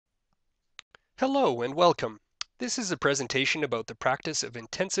Hello and welcome. This is a presentation about the practice of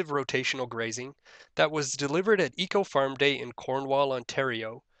intensive rotational grazing that was delivered at Eco Farm Day in Cornwall,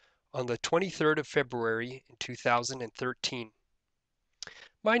 Ontario on the 23rd of February in 2013.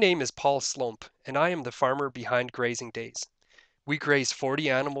 My name is Paul Slomp and I am the farmer behind Grazing Days. We graze 40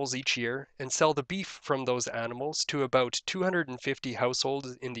 animals each year and sell the beef from those animals to about 250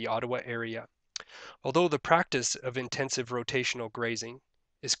 households in the Ottawa area. Although the practice of intensive rotational grazing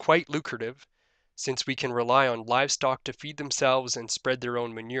is quite lucrative, since we can rely on livestock to feed themselves and spread their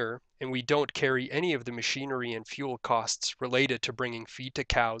own manure, and we don't carry any of the machinery and fuel costs related to bringing feed to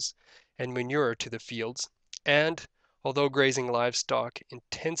cows and manure to the fields, and although grazing livestock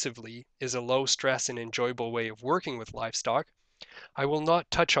intensively is a low stress and enjoyable way of working with livestock, I will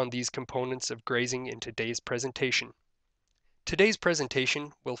not touch on these components of grazing in today's presentation. Today's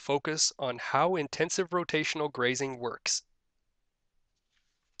presentation will focus on how intensive rotational grazing works.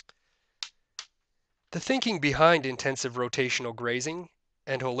 The thinking behind intensive rotational grazing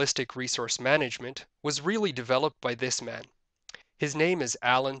and holistic resource management was really developed by this man. His name is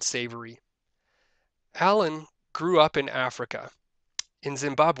Alan Savory. Alan grew up in Africa, in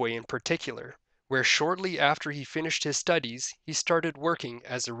Zimbabwe in particular, where shortly after he finished his studies, he started working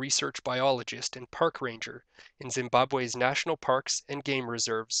as a research biologist and park ranger in Zimbabwe's national parks and game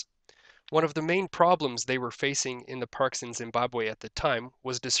reserves. One of the main problems they were facing in the parks in Zimbabwe at the time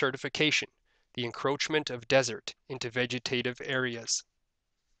was desertification, the encroachment of desert into vegetative areas.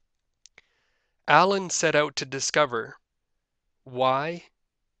 Allen set out to discover why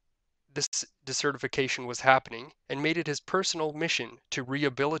this desertification was happening and made it his personal mission to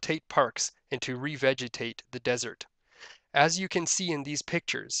rehabilitate parks and to revegetate the desert. As you can see in these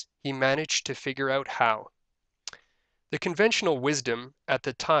pictures, he managed to figure out how. The conventional wisdom at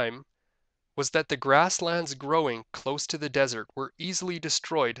the time was that the grasslands growing close to the desert were easily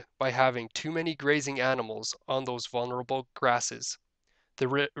destroyed by having too many grazing animals on those vulnerable grasses.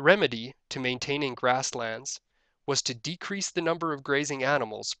 The remedy to maintaining grasslands was to decrease the number of grazing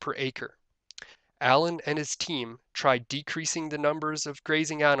animals per acre. Allen and his team tried decreasing the numbers of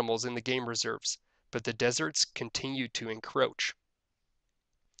grazing animals in the game reserves, but the deserts continued to encroach.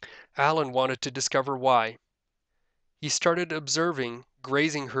 Allen wanted to discover why. He started observing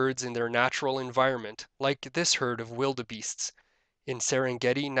grazing herds in their natural environment, like this herd of wildebeests in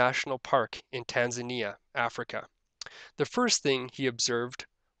Serengeti National Park in Tanzania, Africa. The first thing he observed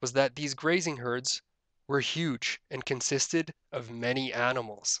was that these grazing herds were huge and consisted of many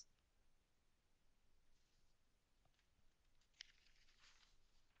animals.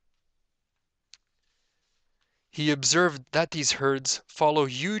 He observed that these herds follow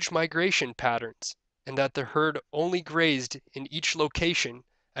huge migration patterns and that the herd only grazed in each location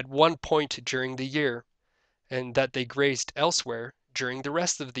at one point during the year, and that they grazed elsewhere during the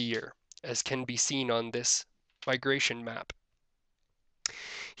rest of the year, as can be seen on this migration map.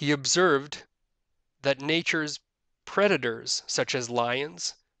 He observed that nature's predators, such as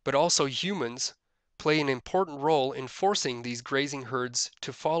lions, but also humans, play an important role in forcing these grazing herds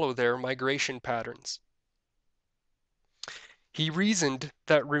to follow their migration patterns. He reasoned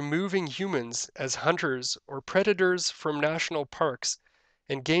that removing humans as hunters or predators from national parks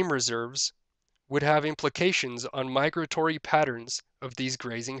and game reserves would have implications on migratory patterns of these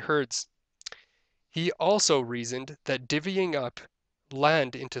grazing herds. He also reasoned that divvying up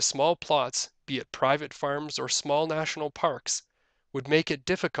land into small plots, be it private farms or small national parks, would make it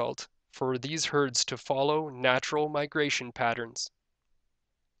difficult for these herds to follow natural migration patterns.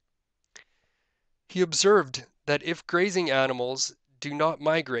 He observed that if grazing animals do not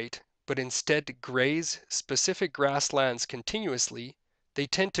migrate, but instead graze specific grasslands continuously, they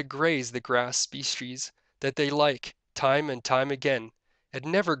tend to graze the grass species that they like time and time again, and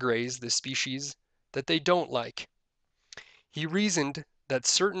never graze the species that they don't like. He reasoned that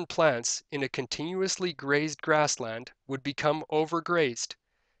certain plants in a continuously grazed grassland would become overgrazed,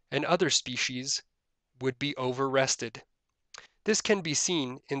 and other species would be overrested. This can be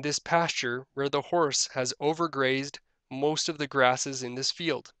seen in this pasture where the horse has overgrazed most of the grasses in this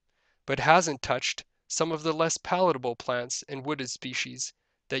field, but hasn't touched some of the less palatable plants and wooded species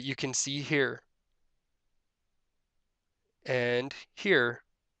that you can see here and here.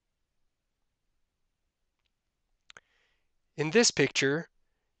 In this picture,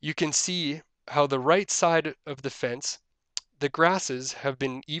 you can see how the right side of the fence, the grasses have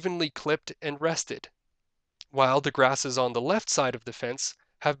been evenly clipped and rested, while the grasses on the left side of the fence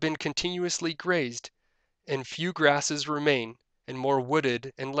have been continuously grazed, and few grasses remain, and more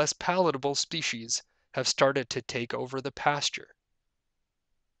wooded and less palatable species have started to take over the pasture.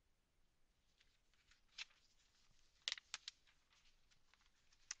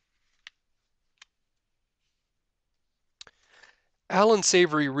 Alan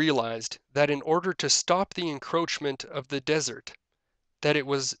Savory realized that in order to stop the encroachment of the desert, that it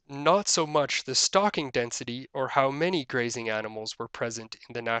was not so much the stocking density or how many grazing animals were present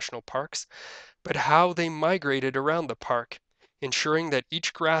in the national parks, but how they migrated around the park, ensuring that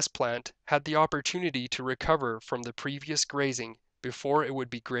each grass plant had the opportunity to recover from the previous grazing before it would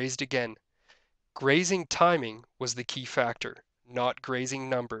be grazed again. Grazing timing was the key factor, not grazing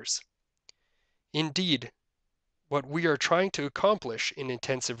numbers. Indeed, what we are trying to accomplish in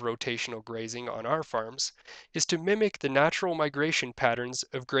intensive rotational grazing on our farms is to mimic the natural migration patterns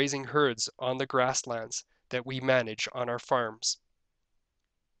of grazing herds on the grasslands that we manage on our farms.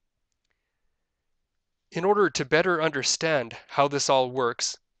 In order to better understand how this all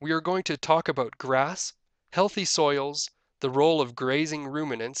works, we are going to talk about grass, healthy soils, the role of grazing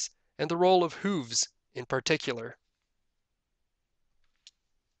ruminants, and the role of hooves in particular.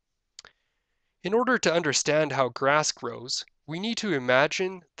 In order to understand how grass grows, we need to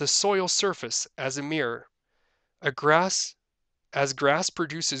imagine the soil surface as a mirror. As grass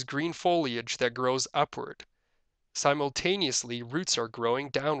produces green foliage that grows upward, simultaneously roots are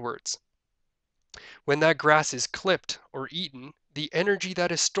growing downwards. When that grass is clipped or eaten, the energy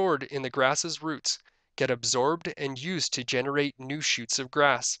that is stored in the grass's roots get absorbed and used to generate new shoots of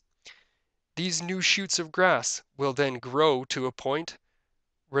grass. These new shoots of grass will then grow to a point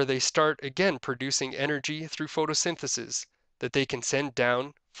where they start again producing energy through photosynthesis that they can send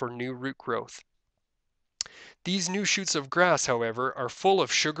down for new root growth. These new shoots of grass, however, are full of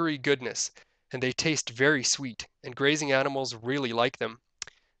sugary goodness, and they taste very sweet, and grazing animals really like them.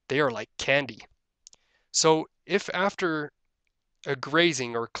 They are like candy. So if after a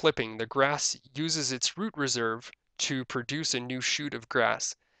grazing or clipping the grass uses its root reserve to produce a new shoot of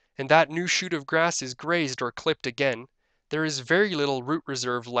grass, and that new shoot of grass is grazed or clipped again, there is very little root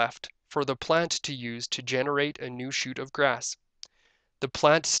reserve left for the plant to use to generate a new shoot of grass. The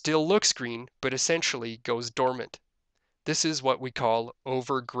plant still looks green, but essentially goes dormant. This is what we call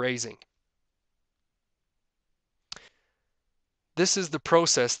overgrazing. This is the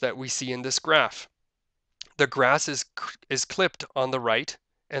process that we see in this graph. The grass is clipped on the right,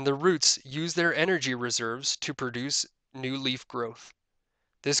 and the roots use their energy reserves to produce new leaf growth.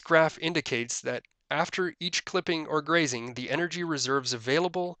 This graph indicates that after each clipping or grazing, the energy reserves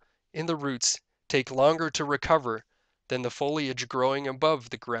available in the roots take longer to recover than the foliage growing above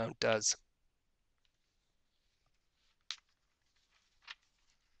the ground does.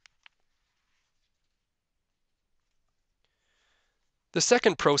 The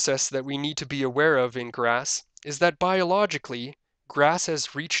second process that we need to be aware of in grass is that biologically, grass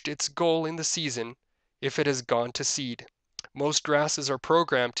has reached its goal in the season if it has gone to seed. Most grasses are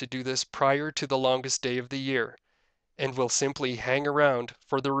programmed to do this prior to the longest day of the year, and will simply hang around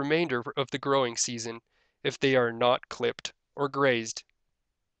for the remainder of the growing season if they are not clipped or grazed.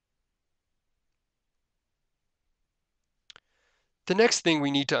 The next thing we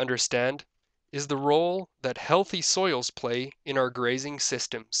need to understand is the role that healthy soils play in our grazing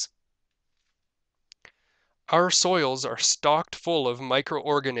systems. Our soils are stocked full of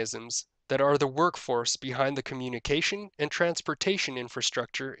microorganisms that are the workforce behind the communication and transportation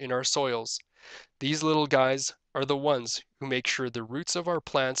infrastructure in our soils. These little guys are the ones who make sure the roots of our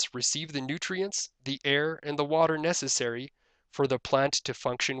plants receive the nutrients, the air, and the water necessary for the plant to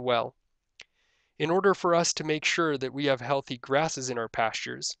function well. In order for us to make sure that we have healthy grasses in our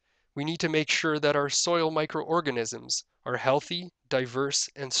pastures, we need to make sure that our soil microorganisms are healthy, diverse,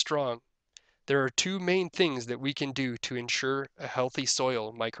 and strong. There are two main things that we can do to ensure a healthy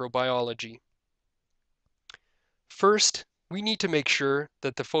soil microbiology. First, we need to make sure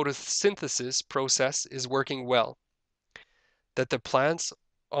that the photosynthesis process is working well, that the plants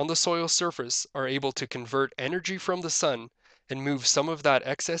on the soil surface are able to convert energy from the sun and move some of that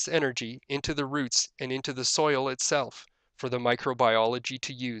excess energy into the roots and into the soil itself for the microbiology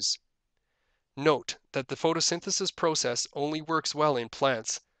to use. Note that the photosynthesis process only works well in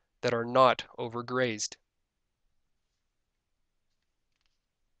plants that are not overgrazed.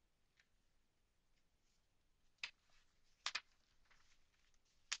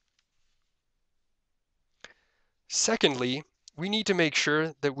 Secondly, we need to make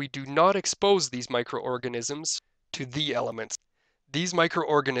sure that we do not expose these microorganisms to the elements. These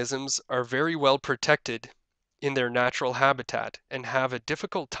microorganisms are very well protected in their natural habitat and have a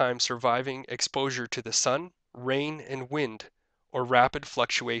difficult time surviving exposure to the sun, rain, and wind, or rapid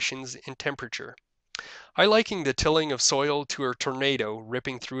fluctuations in temperature. I liken the tilling of soil to a tornado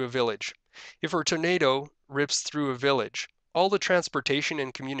ripping through a village. If a tornado rips through a village, all the transportation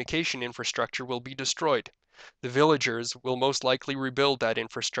and communication infrastructure will be destroyed. The villagers will most likely rebuild that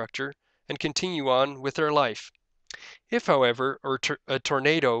infrastructure and continue on with their life. If, however, a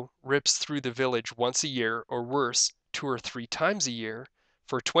tornado rips through the village once a year, or worse, 2 or 3 times a year,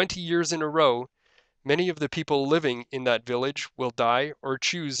 for 20 years in a row, many of the people living in that village will die or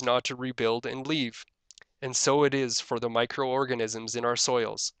choose not to rebuild and leave. And so it is for the microorganisms in our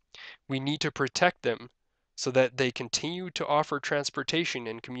soils. We need to protect them so that they continue to offer transportation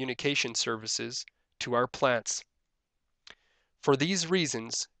and communication services to our plants. For these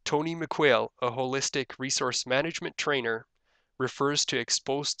reasons, Tony McQuail, a holistic resource management trainer, refers to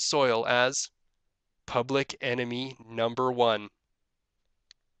exposed soil as public enemy number one.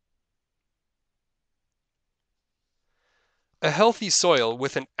 A healthy soil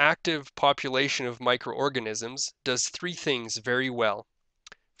with an active population of microorganisms does three things very well.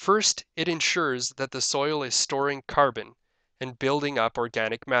 First, it ensures that the soil is storing carbon and building up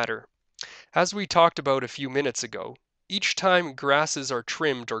organic matter. As we talked about a few minutes ago, each time grasses are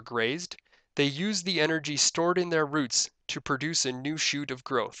trimmed or grazed, they use the energy stored in their roots to produce a new shoot of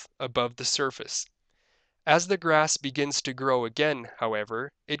growth above the surface. As the grass begins to grow again,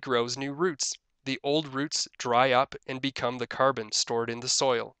 however, it grows new roots. The old roots dry up and become the carbon stored in the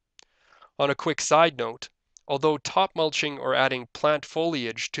soil. On a quick side note, although top mulching or adding plant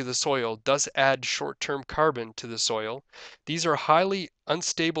foliage to the soil does add short-term carbon to the soil, these are highly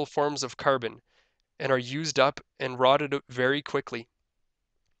unstable forms of carbon and are used up and rotted very quickly.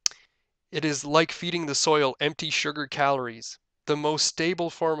 It is like feeding the soil empty sugar calories. The most stable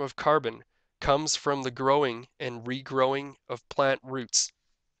form of carbon comes from the growing and regrowing of plant roots.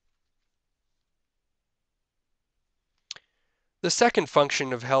 The second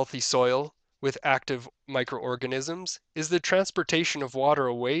function of healthy soil with active microorganisms is the transportation of water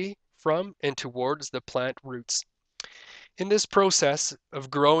away from and towards the plant roots. In this process of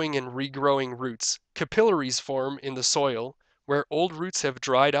growing and regrowing roots, capillaries form in the soil where old roots have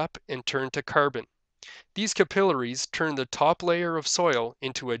dried up and turned to carbon. These capillaries turn the top layer of soil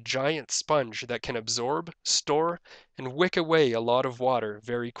into a giant sponge that can absorb, store, and wick away a lot of water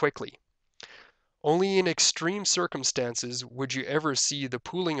very quickly. Only in extreme circumstances would you ever see the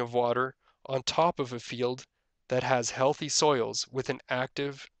pooling of water on top of a field that has healthy soils with an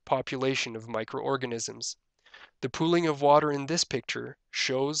active population of microorganisms. The pooling of water in this picture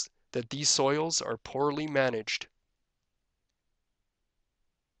shows that these soils are poorly managed.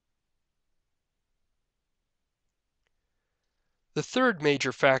 The third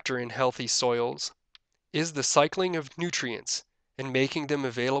major factor in healthy soils is the cycling of nutrients and making them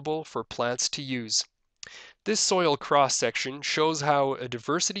available for plants to use. This soil cross-section shows how a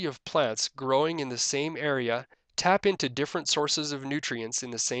diversity of plants growing in the same area tap into different sources of nutrients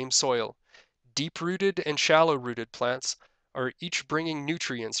in the same soil. Deep-rooted and shallow-rooted plants are each bringing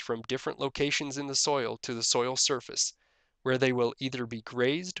nutrients from different locations in the soil to the soil surface, where they will either be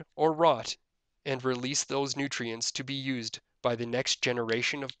grazed or rot and release those nutrients to be used by the next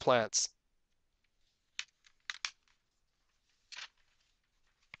generation of plants.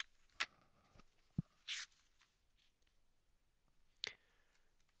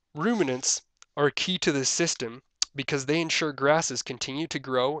 Ruminants are key to this system because they ensure grasses continue to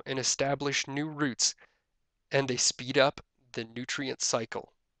grow and establish new roots, and they speed up the nutrient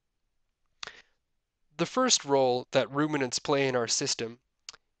cycle. The first role that ruminants play in our system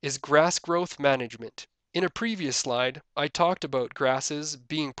is grass growth management. In a previous slide, I talked about grasses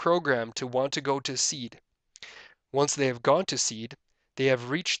being programmed to want to go to seed. Once they have gone to seed, they have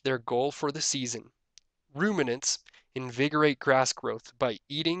reached their goal for the season. Ruminants invigorate grass growth by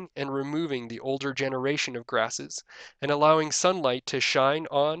eating and removing the older generation of grasses and allowing sunlight to shine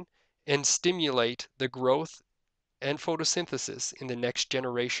on and stimulate the growth and photosynthesis in the next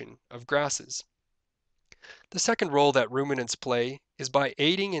generation of grasses. The second role that ruminants play is by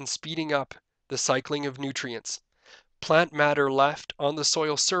aiding and speeding up the cycling of nutrients. Plant matter left on the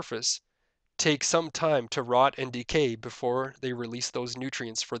soil surface takes some time to rot and decay before they release those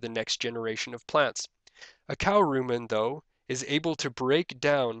nutrients for the next generation of plants. A cow rumen, though, is able to break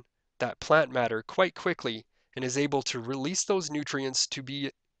down that plant matter quite quickly and is able to release those nutrients to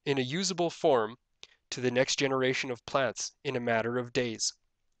be in a usable form to the next generation of plants in a matter of days.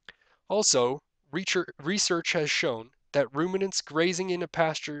 Also, research has shown that ruminants grazing in a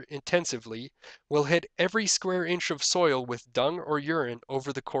pasture intensively will hit every square inch of soil with dung or urine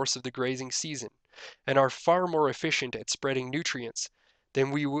over the course of the grazing season and are far more efficient at spreading nutrients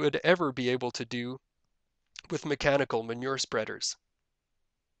than we would ever be able to do with mechanical manure spreaders.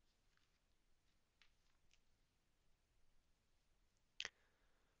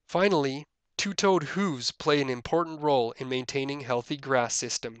 Finally, two-toed hooves play an important role in maintaining healthy grass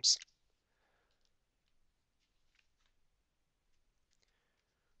systems.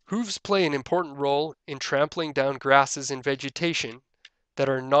 Hooves play an important role in trampling down grasses and vegetation that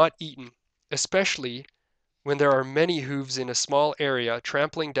are not eaten, especially when there are many hooves in a small area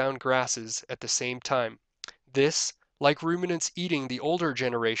trampling down grasses at the same time. This, like ruminants eating the older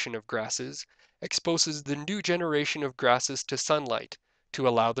generation of grasses, exposes the new generation of grasses to sunlight to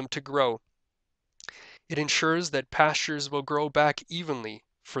allow them to grow. It ensures that pastures will grow back evenly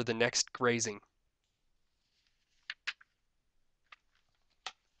for the next grazing.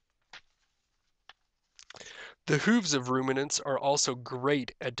 The hooves of ruminants are also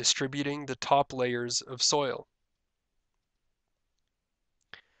great at distributing the top layers of soil.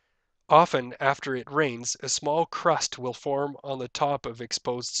 Often, after it rains, a small crust will form on the top of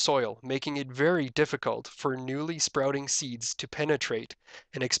exposed soil, making it very difficult for newly sprouting seeds to penetrate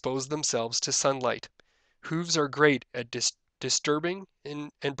and expose themselves to sunlight. Hooves are great at disturbing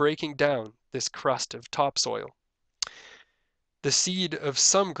and breaking down this crust of topsoil. The seed of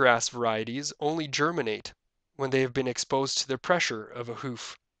some grass varieties only germinate when they have been exposed to the pressure of a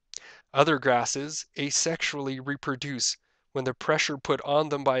hoof. Other grasses asexually reproduce when the pressure put on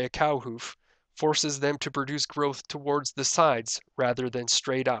them by a cow hoof forces them to produce growth towards the sides rather than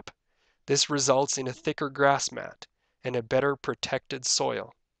straight up. This results in a thicker grass mat and a better protected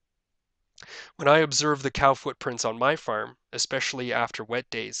soil. When I observe the cow footprints on my farm, especially after wet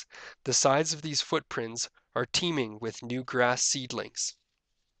days, the sides of these footprints are teeming with new grass seedlings.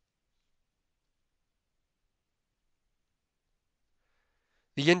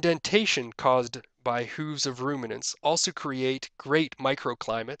 The indentation caused by hooves of ruminants also create great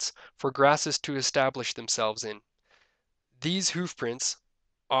microclimates for grasses to establish themselves in. These hoofprints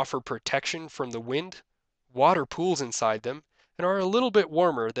offer protection from the wind, water pools inside them, and are a little bit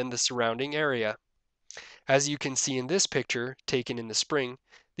warmer than the surrounding area. As you can see in this picture taken in the spring,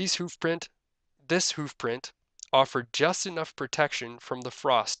 this hoofprint offered just enough protection from the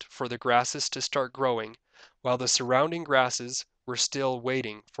frost for the grasses to start growing, while the surrounding grasses were still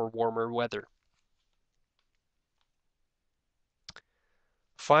waiting for warmer weather.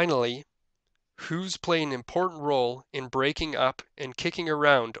 Finally, hooves play an important role in breaking up and kicking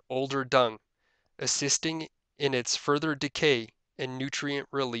around older dung, assisting in its further decay and nutrient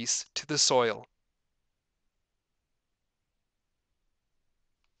release to the soil.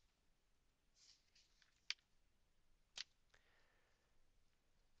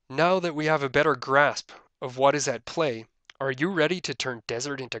 Now that we have a better grasp of what is at play, are you ready to turn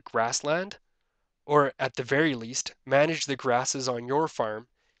desert into grassland? Or at the very least, manage the grasses on your farm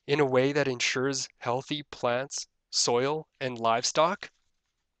in a way that ensures healthy plants, soil, and livestock?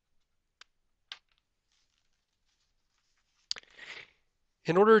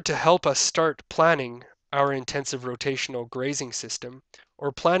 In order to help us start planning our intensive rotational grazing system,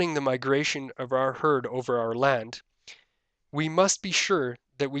 or planning the migration of our herd over our land, we must be sure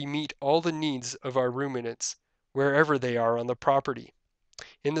that we meet all the needs of our ruminants wherever they are on the property.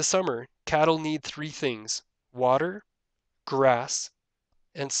 In the summer, cattle need three things: water, grass,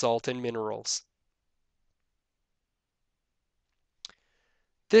 and salt and minerals.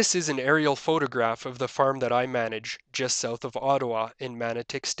 This is an aerial photograph of the farm that I manage just south of Ottawa in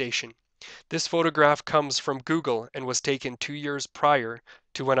Manotick Station. This photograph comes from Google and was taken 2 years prior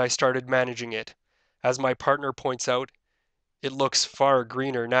to when I started managing it. As my partner points out, it looks far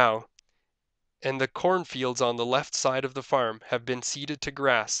greener now, and the cornfields on the left side of the farm have been seeded to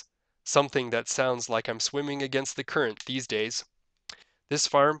grass, something that sounds like I'm swimming against the current these days. This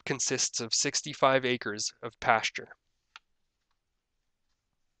farm consists of 65 acres of pasture.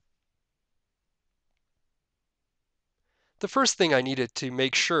 The first thing I needed to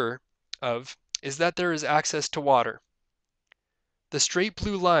make sure of is that there is access to water. The straight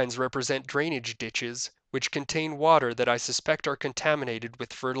blue lines represent drainage ditches which contain water that I suspect are contaminated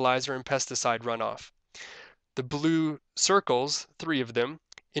with fertilizer and pesticide runoff. The blue circles, 3 of them,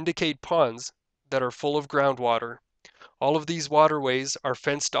 indicate ponds that are full of groundwater. All of these waterways are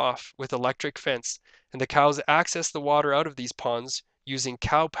fenced off with electric fence, and the cows access the water out of these ponds using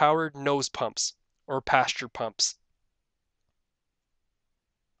cow-powered nose pumps or pasture pumps.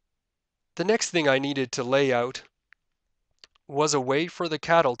 The next thing I needed to lay out was a way for the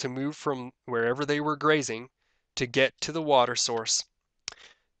cattle to move from wherever they were grazing to get to the water source.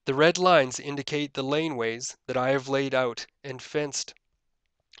 The red lines indicate the laneways that I have laid out and fenced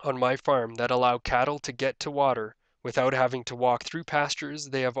on my farm that allow cattle to get to water without having to walk through pastures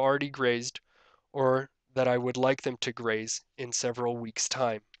they have already grazed or that I would like them to graze in several weeks'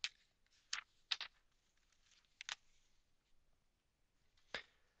 time.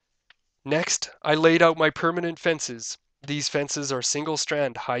 Next, I laid out my permanent fences. These fences are single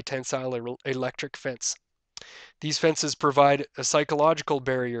strand high tensile electric fence. These fences provide a psychological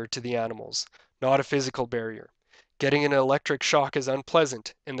barrier to the animals, not a physical barrier. Getting an electric shock is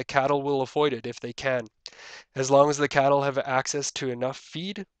unpleasant, and the cattle will avoid it if they can. As long as the cattle have access to enough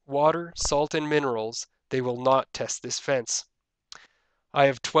feed, water, salt, and minerals, they will not test this fence. I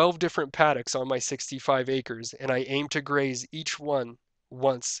have 12 different paddocks on my 65 acres, and I aim to graze each one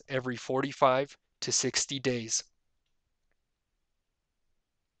once every 45 to 60 days.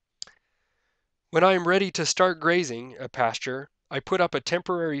 When I am ready to start grazing a pasture, I put up a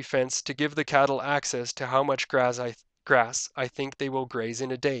temporary fence to give the cattle access to how much grass I think they will graze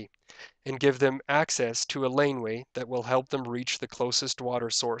in a day, and give them access to a laneway that will help them reach the closest water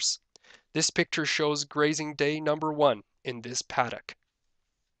source. This picture shows grazing day number 1 in this paddock.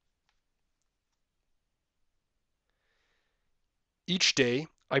 Each day,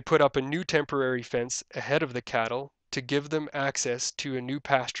 I put up a new temporary fence ahead of the cattle to give them access to a new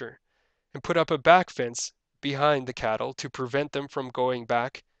pasture, and put up a back fence behind the cattle to prevent them from going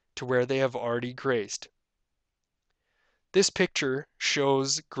back to where they have already grazed. This picture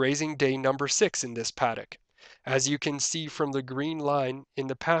shows grazing day number 6 in this paddock. As you can see from the green line in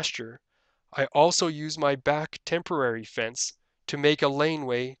the pasture, I also use my back temporary fence to make a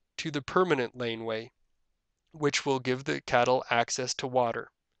laneway to the permanent laneway, which will give the cattle access to water.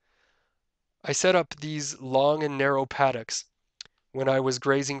 I set up these long and narrow paddocks when I was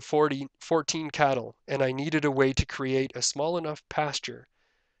grazing 14 cattle, and I needed a way to create a small enough pasture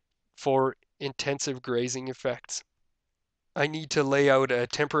for intensive grazing effects. I need to lay out a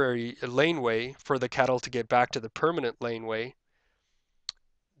temporary laneway for the cattle to get back to the permanent laneway.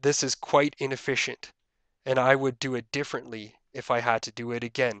 This is quite inefficient, and I would do it differently if I had to do it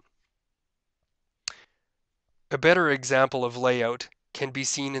again. A better example of layout can be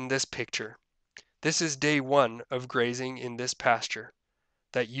seen in this picture. This is day 1 of grazing in this pasture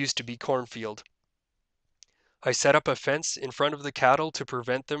that used to be cornfield. I set up a fence in front of the cattle to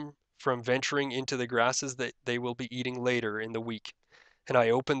prevent them from venturing into the grasses that they will be eating later in the week, and I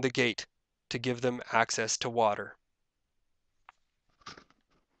opened the gate to give them access to water.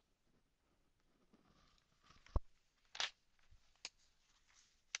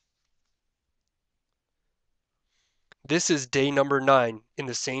 This is day number 9 in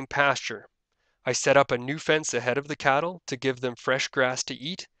the same pasture. I set up a new fence ahead of the cattle to give them fresh grass to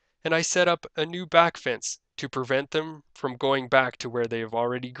eat, and I set up a new back fence to prevent them from going back to where they have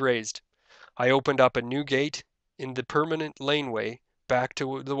already grazed. I opened up a new gate in the permanent laneway back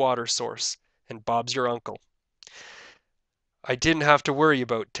to the water source, and Bob's your uncle. I didn't have to worry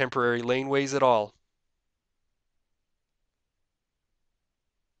about temporary laneways at all.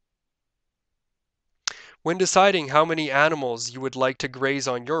 When deciding how many animals you would like to graze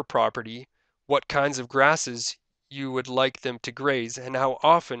on your property, what kinds of grasses you would like them to graze, and how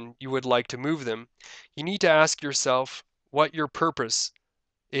often you would like to move them, you need to ask yourself what your purpose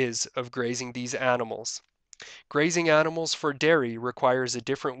is of grazing these animals. Grazing animals for dairy requires a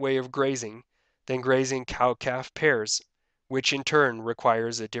different way of grazing than grazing cow-calf pairs, which in turn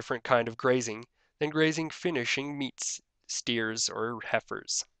requires a different kind of grazing than grazing finishing meats, steers, or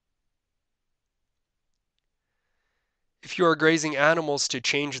heifers. If you are grazing animals to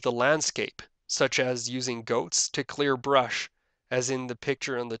change the landscape, such as using goats to clear brush, as in the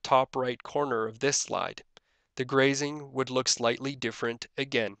picture on the top right corner of this slide, the grazing would look slightly different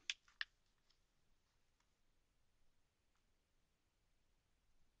again.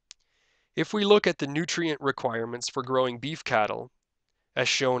 If we look at the nutrient requirements for growing beef cattle, as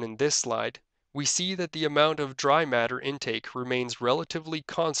shown in this slide, we see that the amount of dry matter intake remains relatively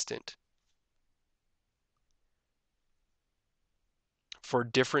constant for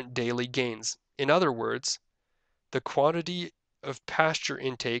different daily gains. In other words, the quantity of pasture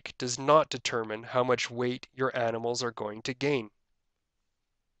intake does not determine how much weight your animals are going to gain.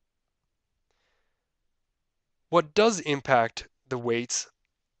 What does impact the weights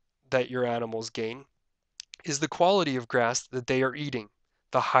that your animals gain is the quality of grass that they are eating.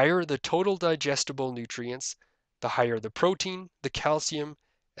 The higher the total digestible nutrients, the higher the protein, the calcium,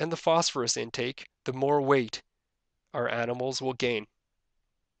 and the phosphorus intake, the more weight our animals will gain.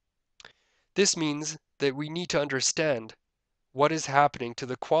 This means that we need to understand what is happening to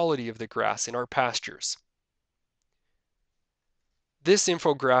the quality of the grass in our pastures. This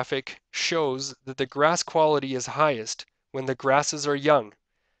infographic shows that the grass quality is highest when the grasses are young,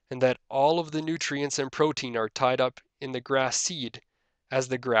 and that all of the nutrients and protein are tied up in the grass seed as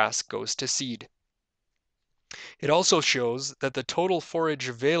the grass goes to seed. It also shows that the total forage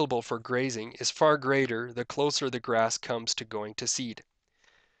available for grazing is far greater the closer the grass comes to going to seed.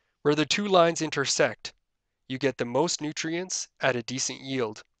 Where the two lines intersect, you get the most nutrients at a decent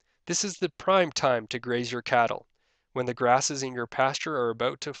yield. This is the prime time to graze your cattle, when the grasses in your pasture are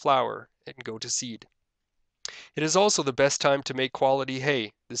about to flower and go to seed. It is also the best time to make quality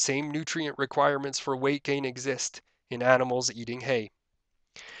hay. The same nutrient requirements for weight gain exist in animals eating hay.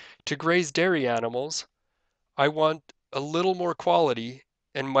 To graze dairy animals, I want a little more quality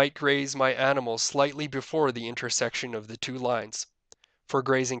and might graze my animals slightly before the intersection of the two lines. For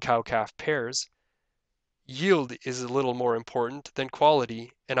grazing cow-calf pairs, yield is a little more important than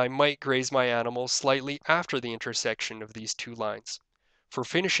quality, and I might graze my animals slightly after the intersection of these two lines. For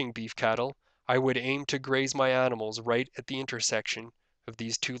finishing beef cattle, I would aim to graze my animals right at the intersection of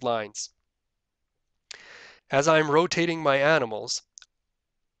these two lines. As I am rotating my animals,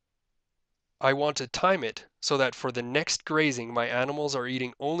 I want to time it so that for the next grazing my animals are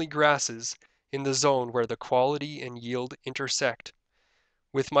eating only grasses in the zone where the quality and yield intersect.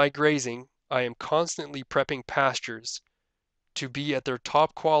 With my grazing, I am constantly prepping pastures to be at their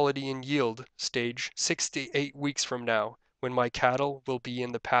top quality and yield stage 6 to 8 weeks from now, when my cattle will be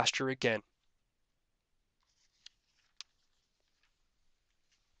in the pasture again.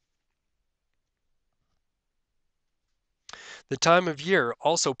 The time of year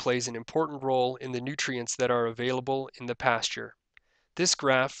also plays an important role in the nutrients that are available in the pasture. This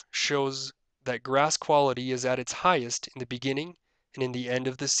graph shows that grass quality is at its highest in the beginning and in the end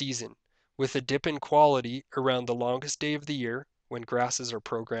of the season, with a dip in quality around the longest day of the year when grasses are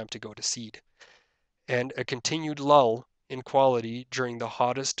programmed to go to seed, and a continued lull in quality during the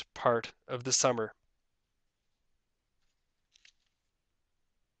hottest part of the summer.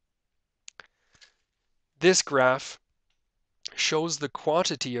 This graph shows the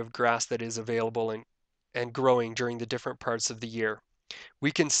quantity of grass that is available and growing during the different parts of the year.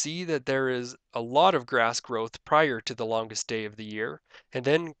 We can see that there is a lot of grass growth prior to the longest day of the year, and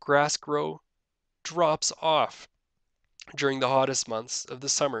then grass growth drops off during the hottest months of the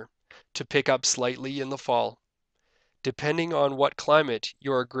summer to pick up slightly in the fall. Depending on what climate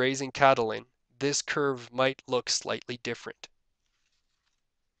you are grazing cattle in, this curve might look slightly different.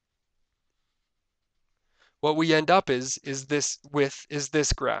 What we end up is this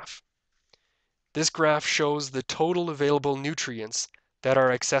graph. This graph shows the total available nutrients that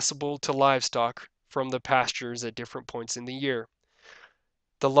are accessible to livestock from the pastures at different points in the year.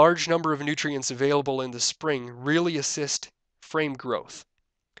 The large number of nutrients available in the spring really assist frame growth,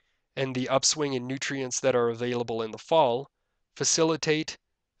 and the upswing in nutrients that are available in the fall facilitate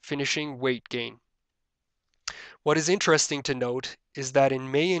finishing weight gain. What is interesting to note is that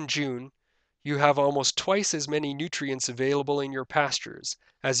in May and June, you have almost twice as many nutrients available in your pastures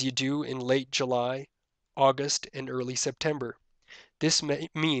as you do in late July, August, and early September. This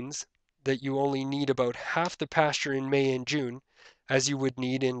means that you only need about half the pasture in May and June as you would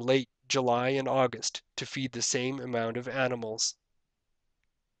need in late July and August to feed the same amount of animals.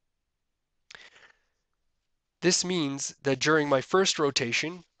 This means that during my first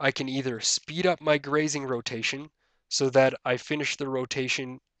rotation, I can either speed up my grazing rotation so that I finish the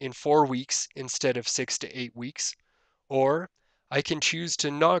rotation in 4 weeks instead of 6 to 8 weeks, or I can choose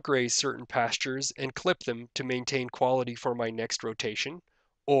to not graze certain pastures and clip them to maintain quality for my next rotation,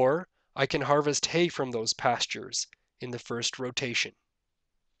 or I can harvest hay from those pastures in the first rotation.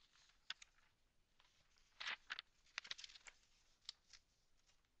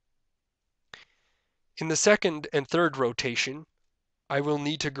 In the second and third rotation, I will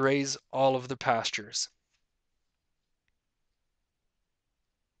need to graze all of the pastures.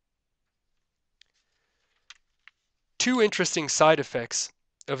 Two interesting side effects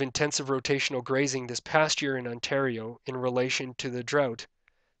of intensive rotational grazing this past year in Ontario in relation to the drought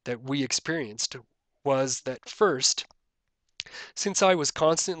that we experienced was that first, since I was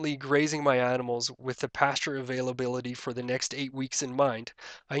constantly grazing my animals with the pasture availability for the next 8 weeks in mind,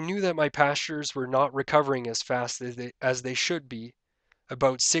 I knew that my pastures were not recovering as fast as they should be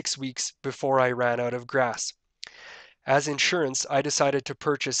about 6 weeks before I ran out of grass. As insurance, I decided to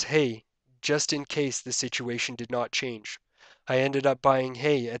purchase hay just in case the situation did not change. I ended up buying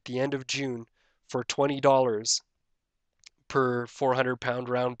hay at the end of June for $20 per 400-pound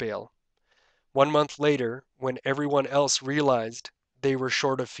round bale. 1 month later, when everyone else realized they were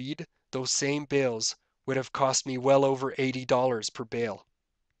short of feed, those same bales would have cost me well over $80 per bale.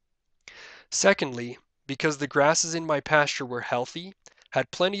 Secondly, because the grasses in my pasture were healthy,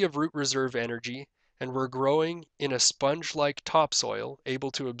 had plenty of root reserve energy, and were growing in a sponge-like topsoil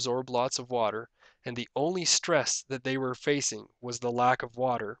able to absorb lots of water, and the only stress that they were facing was the lack of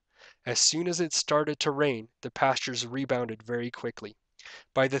water, as soon as it started to rain, the pastures rebounded very quickly.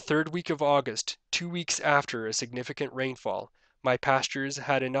 By the third week of August, 2 weeks after a significant rainfall, my pastures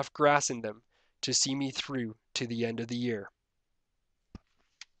had enough grass in them to see me through to the end of the year.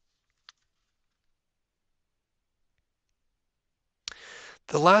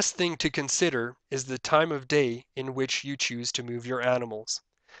 The last thing to consider is the time of day in which you choose to move your animals.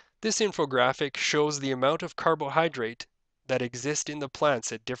 This infographic shows the amount of carbohydrate that exist in the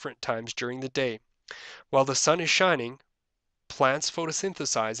plants at different times during the day. While the sun is shining, plants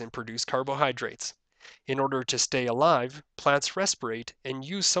photosynthesize and produce carbohydrates. In order to stay alive, plants respirate and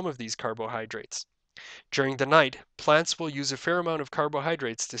use some of these carbohydrates. During the night, plants will use a fair amount of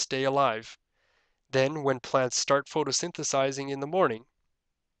carbohydrates to stay alive. Then, when plants start photosynthesizing in the morning,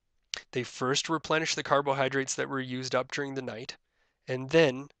 they first replenish the carbohydrates that were used up during the night, and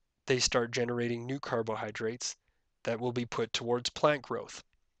then they start generating new carbohydrates that will be put towards plant growth.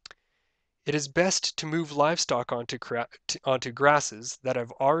 It is best to move livestock onto grasses that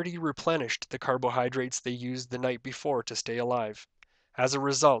have already replenished the carbohydrates they used the night before to stay alive. As a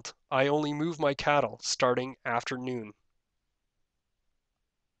result, I only move my cattle starting after noon.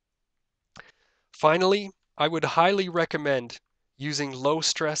 Finally, I would highly recommend using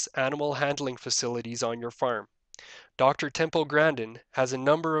low-stress animal handling facilities on your farm. Dr. Temple Grandin has a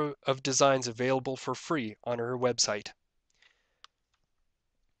number of designs available for free on her website.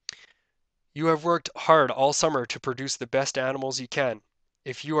 You have worked hard all summer to produce the best animals you can.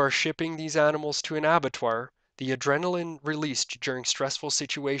 If you are shipping these animals to an abattoir, the adrenaline released during stressful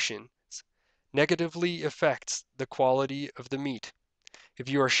situations negatively affects the quality of the meat. If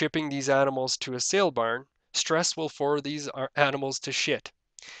you are shipping these animals to a sale barn, stress will force these animals to shit,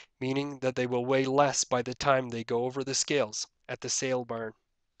 meaning that they will weigh less by the time they go over the scales at the sale barn.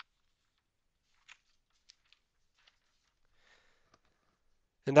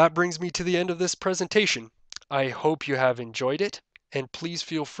 And that brings me to the end of this presentation. I hope you have enjoyed it, and please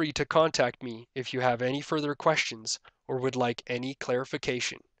feel free to contact me if you have any further questions or would like any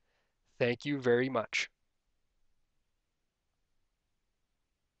clarification. Thank you very much.